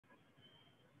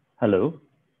Hello.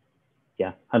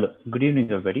 Yeah, hello. Good evening,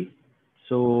 everybody.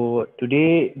 So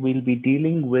today we'll be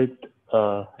dealing with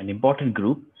an important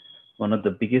group, one of the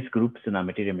biggest groups in our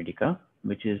Materia Medica,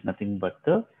 which is nothing but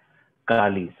the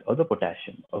Kalis or the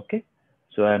potassium. Okay.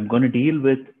 So I'm going to deal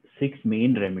with 6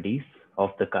 main remedies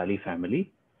of the Kali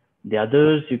family. The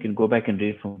others you can go back and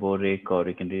read from Borick or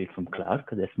you can read from Clark.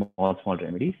 They're small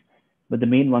remedies, but the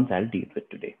main ones I'll deal with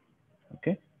today.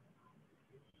 Okay.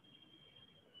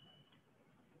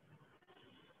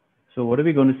 So what are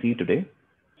we going to see today?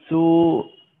 So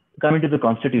coming to the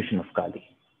constitution of Kali.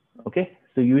 Okay,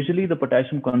 so usually the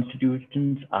potassium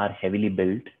constitutions are heavily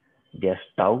built, they are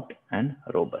stout and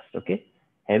robust. Okay,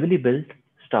 heavily built,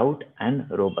 stout and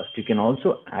robust. You can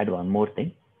also add one more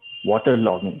thing, water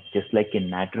logging, just like in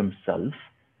natrium sulf.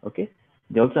 Okay,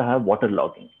 they also have water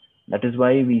logging. That is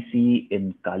why we see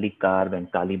in Kali carb and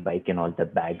Kali bike and all the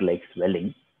bag-like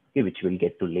swelling, okay, which we'll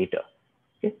get to later.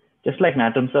 Okay, just like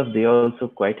natrium sulf, they are also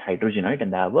quite hydrogenoid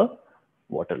and they have a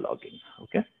water logging.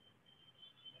 Okay,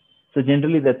 so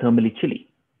generally they're thermally chilly,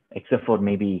 except for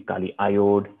maybe Kali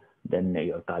iode, then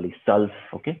your Kali sulf.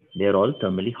 Okay, they're all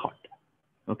thermally hot.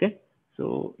 Okay,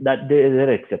 so that there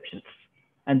are exceptions,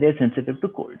 and they're sensitive to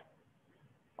cold.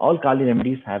 All Kali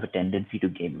remedies have a tendency to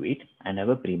gain weight and have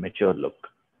a premature look.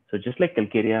 So just like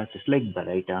Calcarea, just like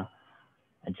Baraita,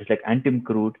 and just like antim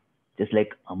crude, just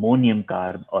like ammonium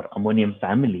carb or ammonium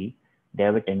family, they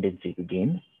have a tendency to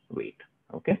gain weight.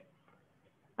 Okay,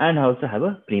 and also have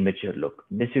a premature look.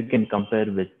 This you can compare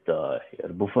with your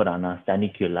Bufforana,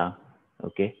 Stanicula,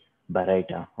 okay,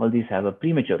 Baraita. All these have a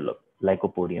premature look,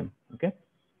 Lycopodium, okay.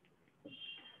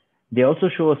 They also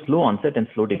show a slow onset and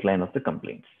slow decline of the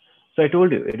complaints. So I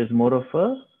told you, it is more of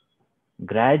a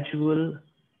gradual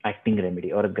acting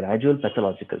remedy or a gradual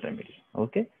pathological remedy,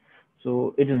 okay.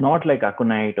 So it is not like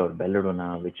aconite or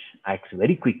belladonna, which acts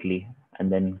very quickly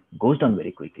and then goes down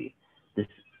very quickly. This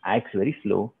acts very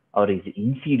slow or is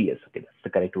insidious. Okay, that's the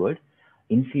correct word.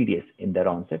 Insidious in their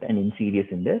onset and insidious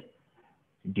in their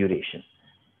duration.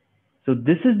 So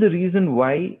this is the reason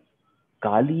why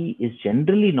Kali is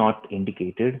generally not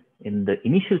indicated in the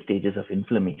initial stages of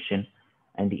inflammation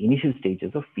and the initial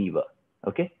stages of fever.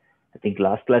 Okay, I think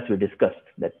last class we discussed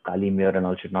that Kali Muir and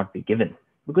all should not be given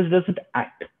because it doesn't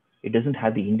act. It doesn't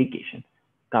have the indication.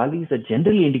 Kalis are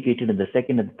generally indicated in the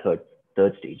second and the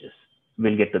third stages.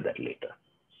 We'll get to that later.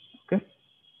 Okay.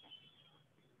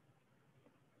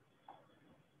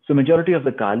 So majority of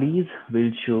the Kalis will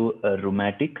show a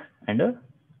rheumatic and a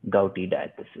gouty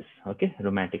diathesis. Okay,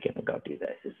 rheumatic and a gouty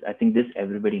diathesis. I think this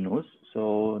everybody knows,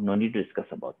 so no need to discuss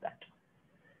about that.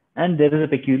 And there is a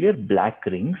peculiar black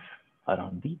rings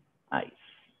around the eyes.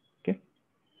 Okay.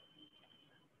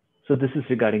 So this is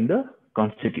regarding the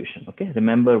constitution. Okay.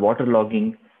 Remember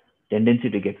waterlogging, tendency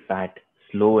to get fat,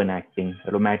 slow in acting,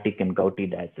 rheumatic and gouty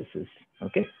diathesis.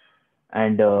 Okay.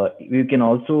 And you can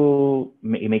also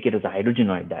make it as a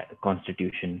hydrogenoid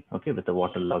constitution. Okay. With the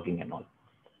waterlogging and all.